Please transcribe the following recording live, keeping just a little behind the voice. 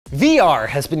VR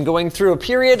has been going through a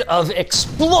period of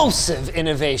explosive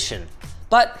innovation.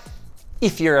 But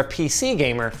if you're a PC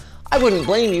gamer, I wouldn't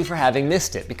blame you for having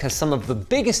missed it, because some of the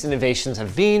biggest innovations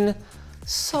have been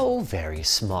so very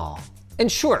small.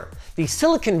 And sure, the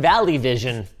Silicon Valley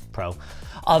vision,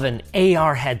 of an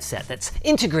AR headset that's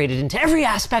integrated into every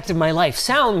aspect of my life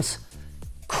sounds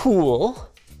cool.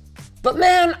 But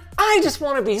man, I just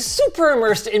want to be super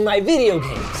immersed in my video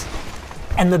games.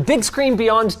 And the Bigscreen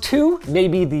Beyond 2 may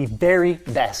be the very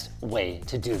best way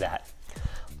to do that.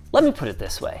 Let me put it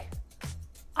this way.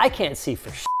 I can't see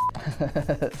for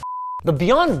shit. The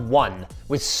Beyond 1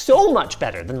 was so much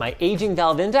better than my aging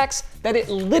Valve Index that it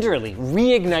literally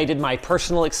reignited my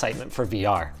personal excitement for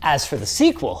VR. As for the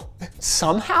sequel,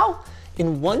 somehow,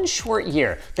 in one short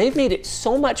year, they've made it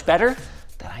so much better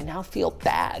that I now feel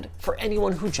bad for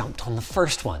anyone who jumped on the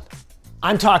first one.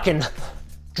 I'm talking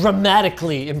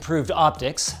dramatically improved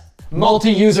optics,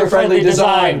 multi-user friendly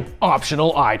design,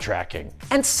 optional eye tracking.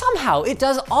 And somehow it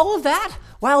does all of that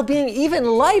while being even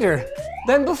lighter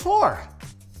than before.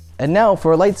 And now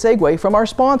for a light segue from our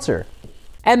sponsor.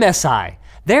 MSI.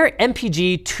 Their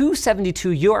MPG 272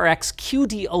 URX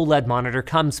QD OLED monitor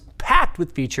comes packed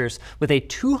with features with a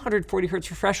 240Hz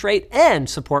refresh rate and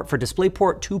support for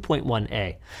DisplayPort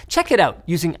 2.1a. Check it out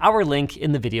using our link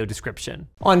in the video description.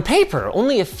 On paper,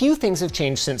 only a few things have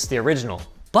changed since the original,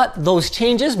 but those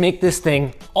changes make this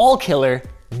thing all killer,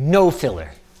 no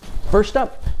filler. First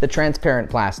up, the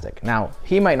transparent plastic. Now,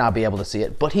 he might not be able to see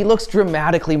it, but he looks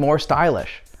dramatically more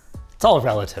stylish. It's all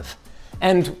relative.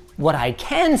 And what I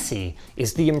can see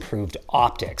is the improved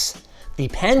optics. The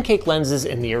pancake lenses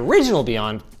in the original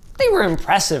Beyond, they were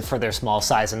impressive for their small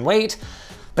size and weight,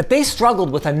 but they struggled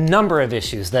with a number of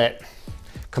issues that,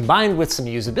 combined with some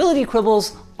usability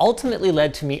quibbles, ultimately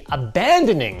led to me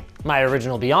abandoning my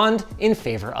original Beyond in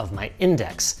favor of my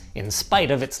Index, in spite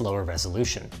of its lower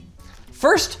resolution.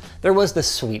 First, there was the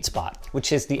sweet spot,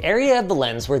 which is the area of the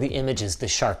lens where the image is the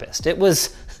sharpest. It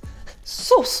was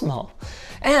so small.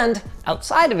 And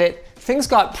outside of it, things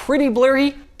got pretty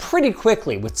blurry pretty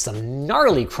quickly, with some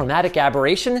gnarly chromatic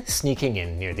aberration sneaking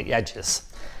in near the edges.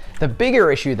 The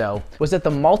bigger issue though was that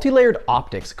the multi-layered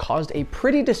optics caused a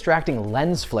pretty distracting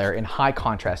lens flare in high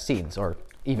contrast scenes, or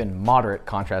even moderate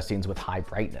contrast scenes with high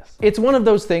brightness. It's one of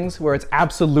those things where it's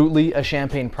absolutely a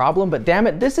champagne problem, but damn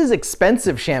it, this is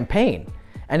expensive champagne.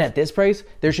 And at this price,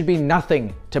 there should be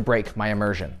nothing to break my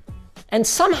immersion. And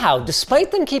somehow,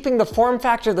 despite them keeping the form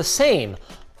factor the same,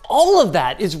 all of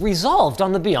that is resolved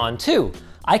on the Beyond 2.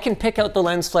 I can pick out the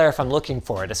lens flare if I'm looking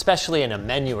for it, especially in a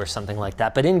menu or something like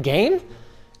that, but in game,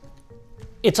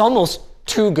 it's almost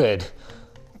too good,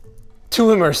 too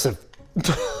immersive.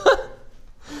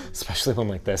 Especially one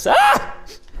like this. Ah!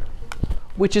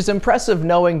 Which is impressive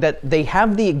knowing that they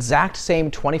have the exact same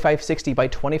 2560 by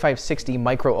 2560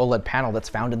 micro OLED panel that's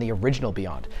found in the original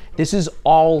Beyond. This is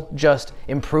all just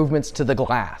improvements to the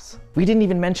glass. We didn't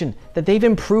even mention that they've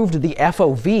improved the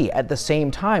FOV at the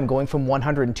same time, going from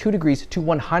 102 degrees to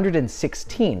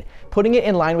 116, putting it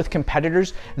in line with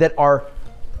competitors that are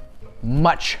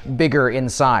much bigger in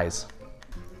size.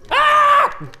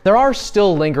 Ah! There are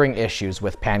still lingering issues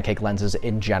with pancake lenses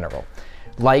in general,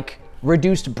 like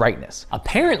reduced brightness.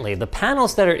 Apparently, the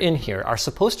panels that are in here are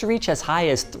supposed to reach as high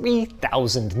as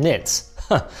 3,000 nits.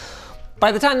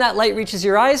 By the time that light reaches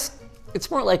your eyes, it's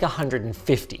more like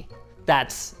 150.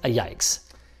 That's a yikes.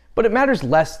 But it matters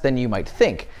less than you might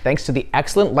think, thanks to the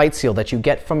excellent light seal that you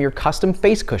get from your custom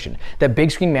face cushion that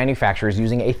Bigscreen manufactures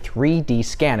using a 3D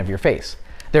scan of your face.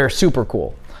 They're super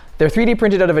cool. They're 3D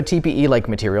printed out of a TPE-like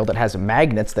material that has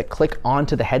magnets that click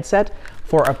onto the headset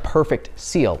for a perfect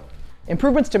seal.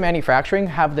 Improvements to manufacturing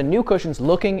have the new cushions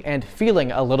looking and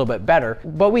feeling a little bit better,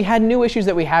 but we had new issues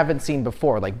that we haven't seen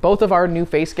before, like both of our new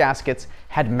face gaskets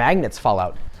had magnets fall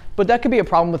out. But that could be a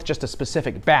problem with just a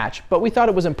specific batch, but we thought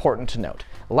it was important to note.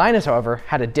 Linus, however,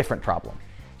 had a different problem.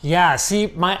 Yeah,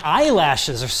 see, my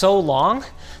eyelashes are so long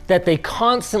that they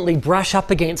constantly brush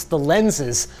up against the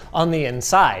lenses on the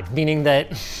inside, meaning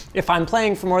that if I'm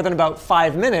playing for more than about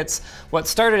 5 minutes, what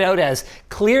started out as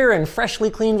clear and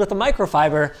freshly cleaned with a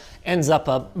microfiber ends up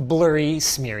a blurry,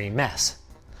 smeary mess.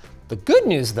 The good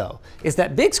news, though, is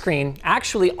that Bigscreen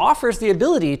actually offers the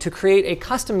ability to create a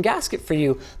custom gasket for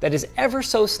you that is ever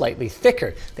so slightly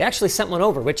thicker. They actually sent one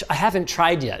over, which I haven't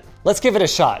tried yet. Let's give it a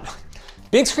shot.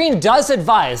 Bigscreen does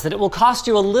advise that it will cost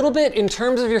you a little bit in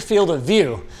terms of your field of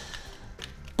view,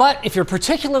 but if you're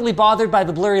particularly bothered by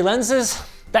the blurry lenses,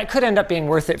 that could end up being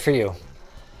worth it for you.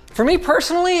 For me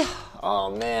personally,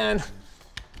 oh man,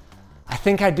 I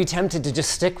think I'd be tempted to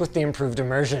just stick with the improved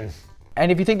immersion. And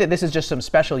if you think that this is just some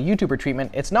special YouTuber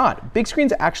treatment, it's not.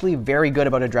 Bigscreen's actually very good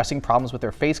about addressing problems with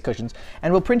their face cushions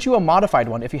and will print you a modified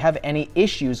one if you have any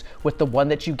issues with the one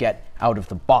that you get out of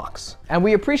the box. And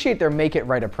we appreciate their make it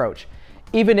right approach,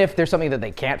 even if there's something that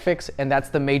they can't fix, and that's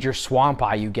the major swamp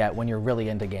eye you get when you're really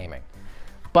into gaming.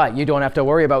 But you don't have to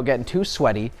worry about getting too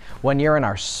sweaty when you're in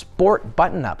our sport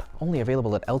button-up, only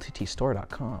available at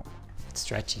lttstore.com. It's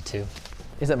stretchy too.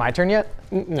 Is it my turn yet?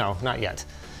 No, not yet.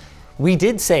 We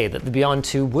did say that the Beyond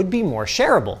 2 would be more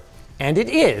shareable, and it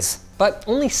is, but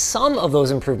only some of those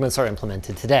improvements are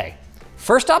implemented today.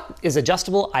 First up is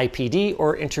adjustable IPD,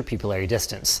 or interpupillary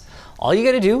distance. All you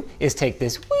gotta do is take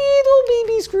this wee little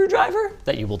baby screwdriver,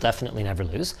 that you will definitely never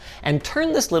lose, and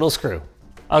turn this little screw.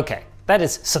 Okay, that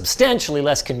is substantially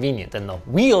less convenient than the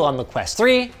wheel on the Quest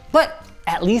 3, but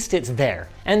at least it's there.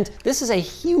 And this is a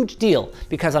huge deal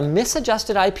because a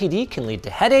misadjusted IPD can lead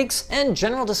to headaches and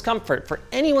general discomfort for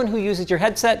anyone who uses your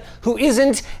headset who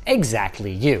isn't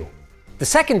exactly you. The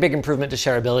second big improvement to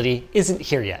shareability isn't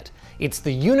here yet. It's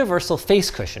the universal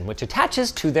face cushion, which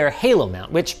attaches to their halo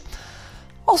mount, which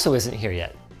also isn't here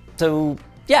yet. So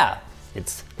yeah,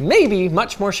 it's maybe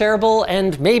much more shareable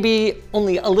and maybe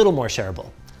only a little more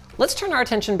shareable. Let's turn our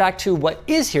attention back to what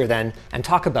is here then and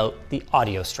talk about the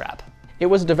audio strap. It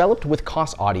was developed with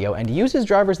COS audio and uses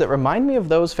drivers that remind me of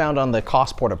those found on the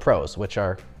COS Porta Pros, which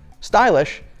are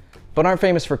stylish, but aren't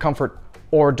famous for comfort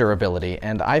or durability.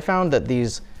 And I found that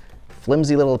these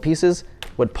flimsy little pieces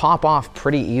would pop off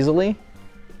pretty easily.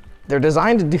 They're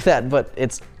designed to do that, but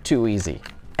it's too easy.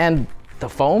 And the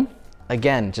foam,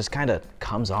 again, just kind of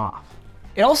comes off.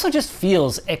 It also just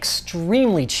feels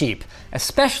extremely cheap,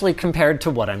 especially compared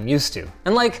to what I'm used to.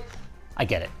 And like, I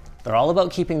get it. They're all about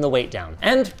keeping the weight down,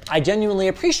 and I genuinely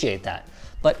appreciate that.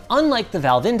 But unlike the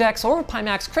Valve Index or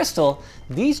Pimax Crystal,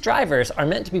 these drivers are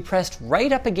meant to be pressed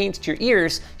right up against your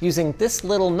ears using this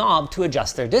little knob to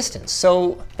adjust their distance.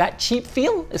 So that cheap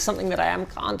feel is something that I am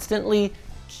constantly,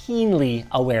 keenly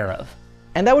aware of.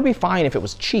 And that would be fine if it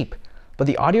was cheap, but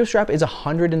the audio strap is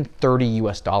 $130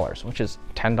 US, which is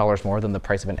 $10 more than the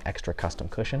price of an extra custom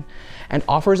cushion, and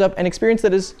offers up an experience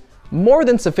that is more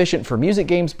than sufficient for music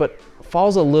games, but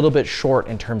falls a little bit short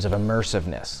in terms of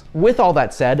immersiveness. With all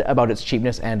that said about its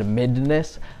cheapness and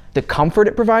midness, the comfort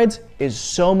it provides is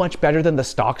so much better than the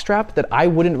stock strap that I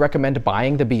wouldn't recommend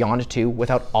buying the Beyond 2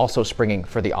 without also springing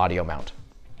for the audio mount.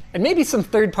 And maybe some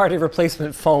third-party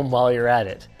replacement foam while you're at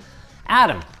it.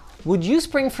 Adam, would you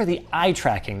spring for the eye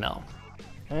tracking though?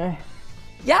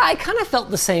 Yeah, I kind of felt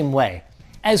the same way.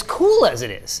 As cool as it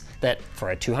is that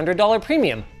for a $200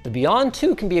 premium, the Beyond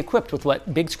 2 can be equipped with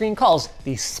what Bigscreen calls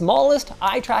the smallest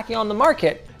eye tracking on the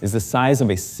market, is the size of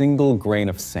a single grain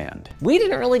of sand. We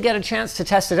didn't really get a chance to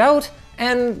test it out,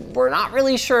 and we're not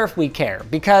really sure if we care,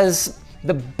 because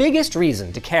the biggest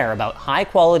reason to care about high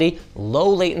quality, low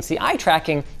latency eye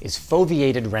tracking is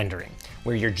foveated rendering,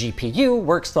 where your GPU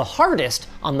works the hardest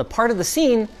on the part of the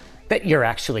scene that you're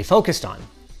actually focused on,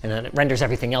 and then it renders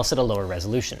everything else at a lower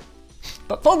resolution.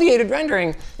 But foveated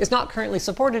rendering is not currently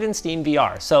supported in Steam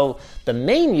VR, so the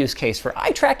main use case for eye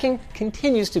tracking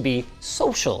continues to be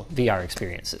social VR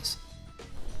experiences.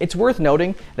 It's worth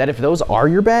noting that if those are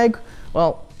your bag,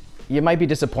 well, you might be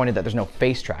disappointed that there's no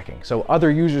face tracking. So other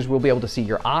users will be able to see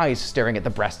your eyes staring at the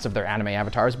breasts of their anime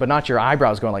avatars, but not your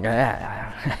eyebrows going like,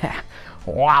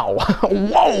 wow,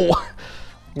 whoa.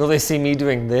 Will they see me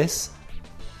doing this?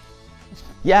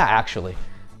 Yeah, actually.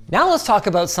 Now let's talk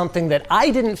about something that I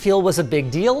didn't feel was a big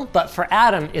deal, but for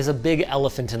Adam is a big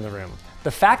elephant in the room.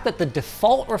 The fact that the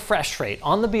default refresh rate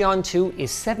on the Beyond 2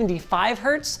 is 75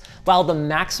 Hz, while the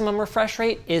maximum refresh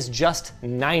rate is just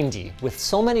 90, with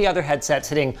so many other headsets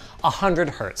hitting 100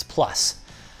 Hz plus.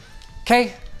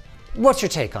 Okay, what's your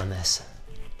take on this?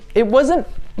 It wasn't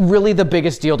really the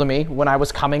biggest deal to me when I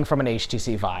was coming from an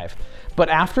HTC Vive, but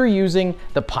after using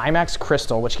the Pimax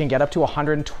Crystal, which can get up to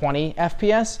 120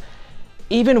 FPS,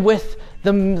 even with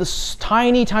the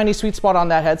tiny, tiny sweet spot on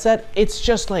that headset, it's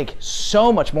just like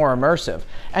so much more immersive.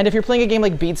 And if you're playing a game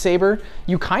like Beat Saber,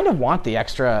 you kind of want the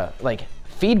extra like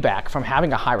feedback from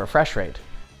having a high refresh rate.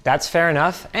 That's fair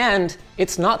enough, and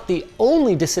it's not the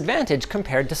only disadvantage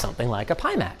compared to something like a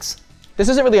Pimax. This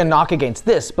isn't really a knock against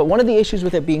this, but one of the issues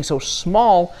with it being so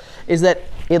small is that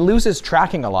it loses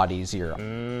tracking a lot easier.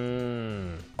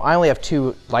 I only have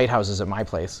 2 lighthouses at my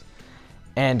place.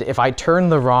 And if I turn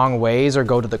the wrong ways or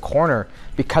go to the corner,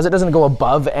 because it doesn't go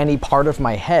above any part of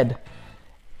my head,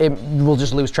 it will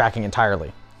just lose tracking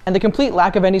entirely. And the complete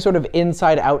lack of any sort of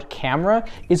inside-out camera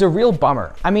is a real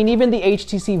bummer. I mean, even the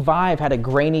HTC Vive had a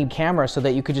grainy camera so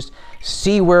that you could just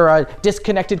see where a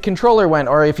disconnected controller went,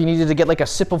 or if you needed to get like a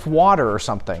sip of water or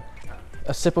something.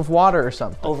 a sip of water or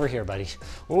something. Over here, buddy.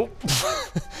 Oh.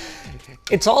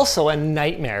 It's also a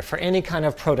nightmare for any kind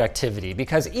of productivity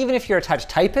because even if you're a touch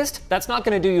typist, that's not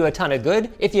going to do you a ton of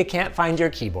good if you can't find your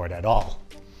keyboard at all.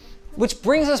 Which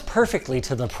brings us perfectly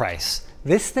to the price.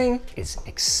 This thing is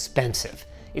expensive.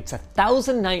 It's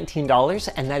 $1,019,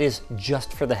 and that is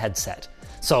just for the headset.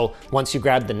 So once you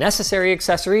grab the necessary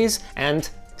accessories and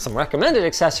some recommended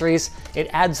accessories, it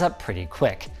adds up pretty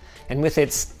quick. And with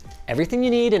its everything you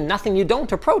need and nothing you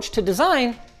don't approach to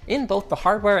design in both the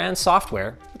hardware and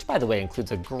software, which by the way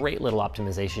includes a great little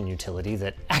optimization utility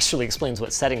that actually explains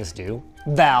what settings do,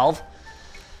 Valve,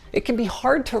 it can be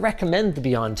hard to recommend the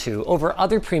Beyond 2 over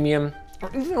other premium or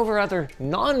even over other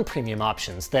non-premium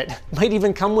options that might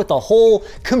even come with a whole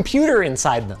computer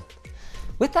inside them.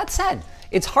 With that said,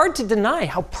 it's hard to deny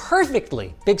how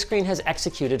perfectly Bigscreen has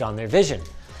executed on their vision.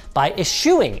 By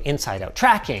eschewing inside-out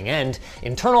tracking and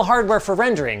internal hardware for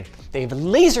rendering, they've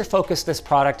laser-focused this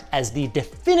product as the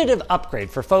definitive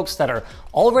upgrade for folks that are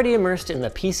already immersed in the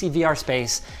PC VR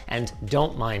space and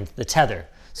don't mind the tether.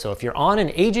 So if you're on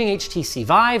an aging HTC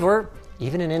Vive or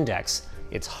even an Index,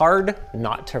 it's hard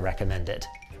not to recommend it.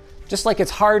 Just like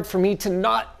it's hard for me to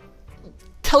not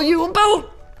tell you about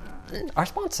our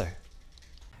sponsor.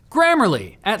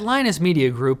 Grammarly. At Linus Media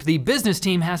Group, the business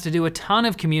team has to do a ton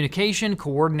of communication,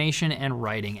 coordination, and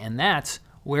writing, and that's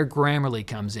where Grammarly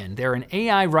comes in. They're an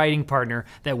AI writing partner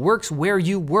that works where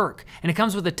you work, and it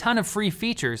comes with a ton of free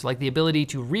features like the ability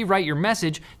to rewrite your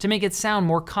message to make it sound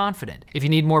more confident. If you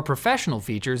need more professional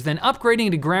features, then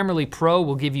upgrading to Grammarly Pro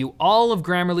will give you all of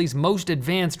Grammarly's most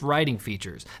advanced writing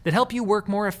features that help you work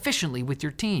more efficiently with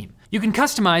your team. You can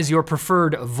customize your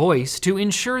preferred voice to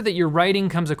ensure that your writing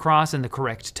comes across in the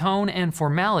correct tone and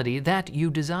formality that you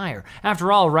desire.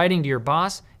 After all, writing to your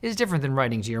boss is different than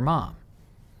writing to your mom.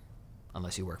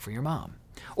 Unless you work for your mom.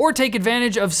 Or take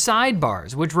advantage of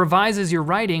sidebars, which revises your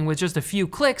writing with just a few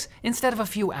clicks instead of a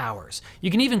few hours.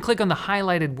 You can even click on the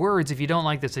highlighted words if you don't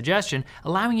like the suggestion,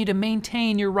 allowing you to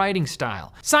maintain your writing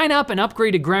style. Sign up and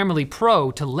upgrade to Grammarly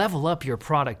Pro to level up your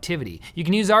productivity. You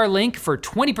can use our link for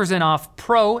 20% off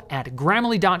Pro at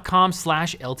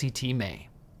grammarly.com/LTTMay.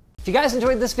 If you guys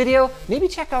enjoyed this video, maybe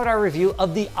check out our review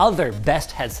of the other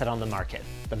best headset on the market,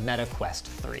 the Meta Quest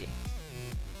 3.